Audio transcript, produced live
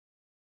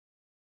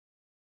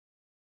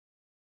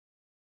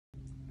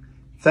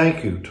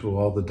Thank you to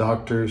all the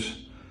doctors,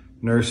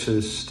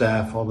 nurses,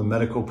 staff, all the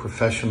medical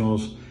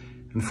professionals,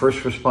 and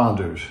first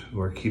responders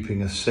who are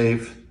keeping us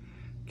safe,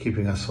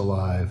 keeping us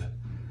alive,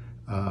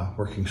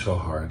 working so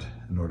hard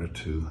in order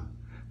to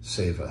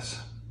save us.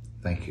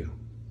 Thank you.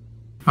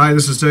 Hi,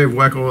 this is Dave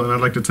Weckl, and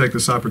I'd like to take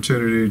this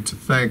opportunity to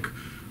thank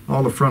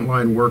all the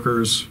frontline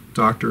workers,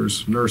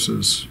 doctors,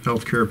 nurses,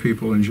 healthcare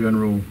people in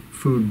general,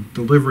 food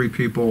delivery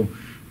people,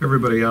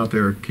 everybody out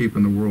there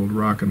keeping the world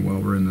rocking while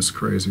we're in this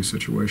crazy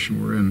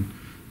situation we're in.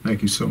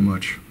 Thank you so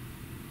much.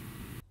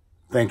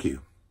 Thank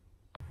you.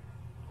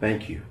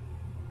 Thank you.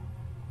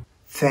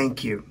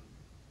 Thank you.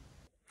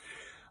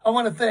 I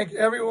want to thank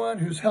everyone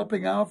who's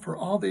helping out for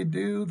all they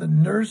do, the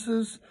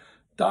nurses,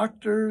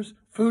 doctors,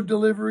 food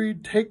delivery,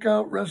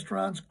 takeout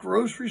restaurants,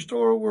 grocery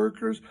store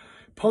workers,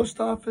 post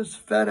office,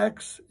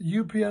 FedEx,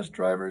 UPS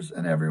drivers,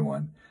 and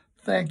everyone.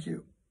 Thank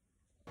you.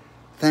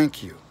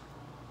 Thank you.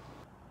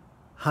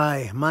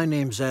 Hi, my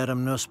name's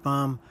Adam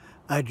Nussbaum.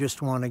 I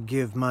just want to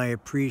give my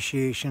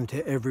appreciation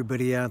to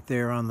everybody out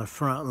there on the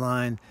front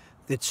line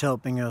that's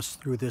helping us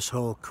through this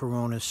whole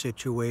corona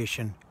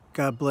situation.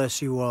 God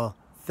bless you all.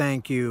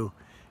 Thank you.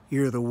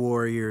 You're the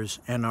warriors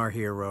and our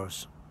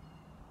heroes.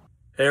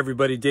 Hey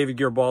everybody, David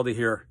Garibaldi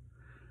here.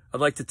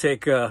 I'd like to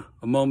take a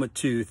moment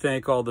to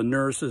thank all the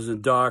nurses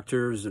and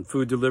doctors and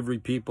food delivery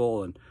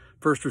people and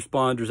first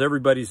responders,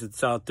 everybody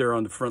that's out there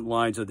on the front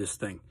lines of this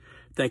thing.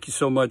 Thank you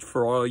so much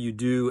for all you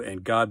do,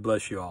 and God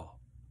bless you all.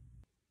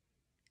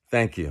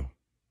 Thank you.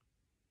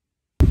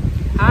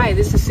 Hi,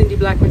 this is Cindy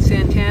Blackman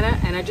Santana,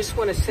 and I just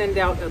want to send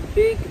out a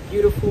big,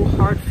 beautiful,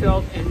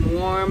 heartfelt, and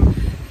warm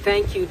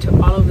thank you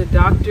to all of the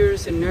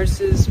doctors and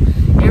nurses,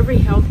 every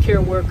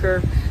healthcare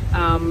worker,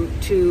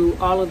 to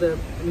all of the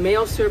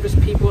mail service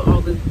people, all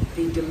the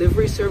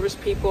delivery service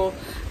people,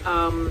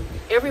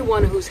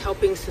 everyone who's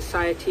helping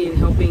society and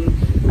helping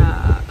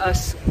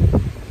us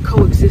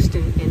coexist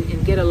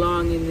and get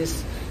along in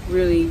this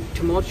really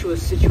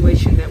tumultuous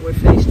situation that we're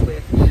faced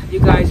with. You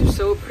guys are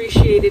so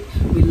appreciated.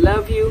 We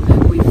love you.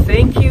 We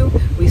thank you.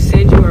 We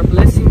send you our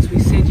blessings. We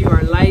send you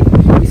our light.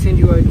 We send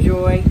you our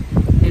joy.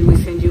 And we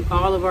send you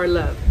all of our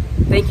love.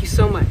 Thank you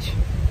so much.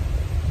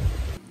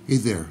 Hey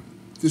there.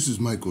 This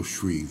is Michael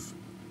Shrieve.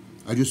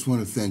 I just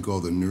want to thank all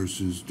the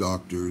nurses,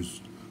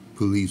 doctors,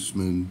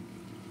 policemen,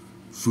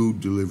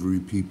 food delivery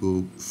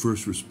people,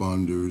 first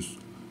responders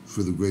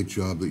for the great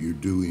job that you're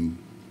doing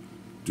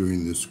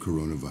during this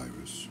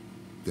coronavirus.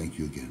 Thank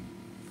you again.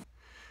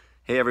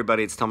 Hey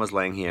everybody, it's Thomas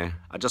Lang here.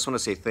 I just want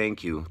to say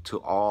thank you to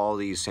all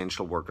the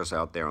essential workers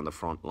out there on the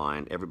front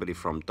line. Everybody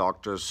from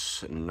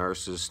doctors and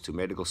nurses to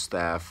medical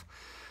staff,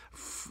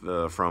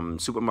 from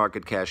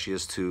supermarket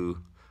cashiers to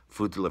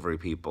food delivery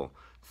people.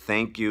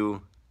 Thank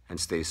you and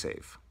stay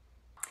safe.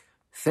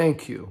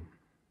 Thank you.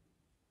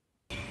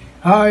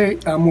 Hi,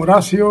 I'm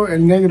Horacio El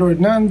Negro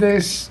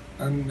Hernandez,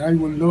 and I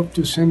would love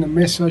to send a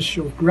message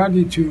of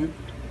gratitude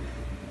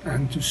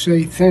and to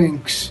say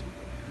thanks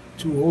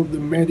to all the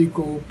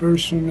medical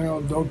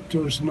personnel,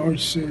 doctors,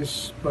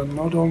 nurses, but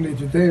not only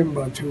to them,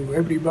 but to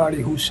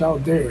everybody who's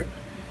out there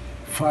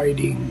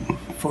fighting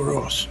for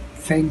us.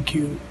 Thank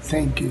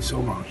you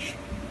so much.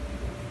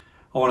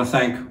 I want to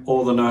thank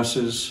all the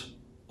nurses,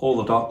 all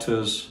the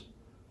doctors,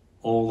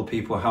 all the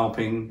people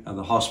helping at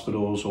the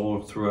hospitals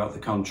all throughout the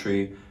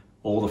country,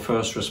 all the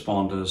first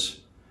responders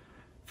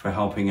for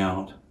helping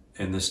out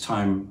in this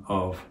time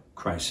of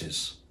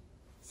crisis.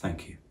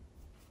 Thank you.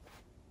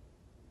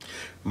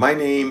 My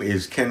name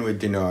is Kenwood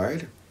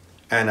Dennard,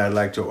 and I'd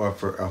like to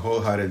offer a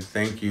wholehearted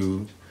thank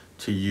you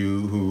to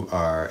you who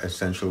are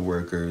essential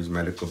workers,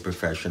 medical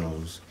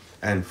professionals,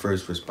 and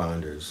first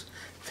responders.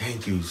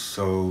 Thank you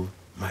so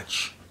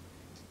much.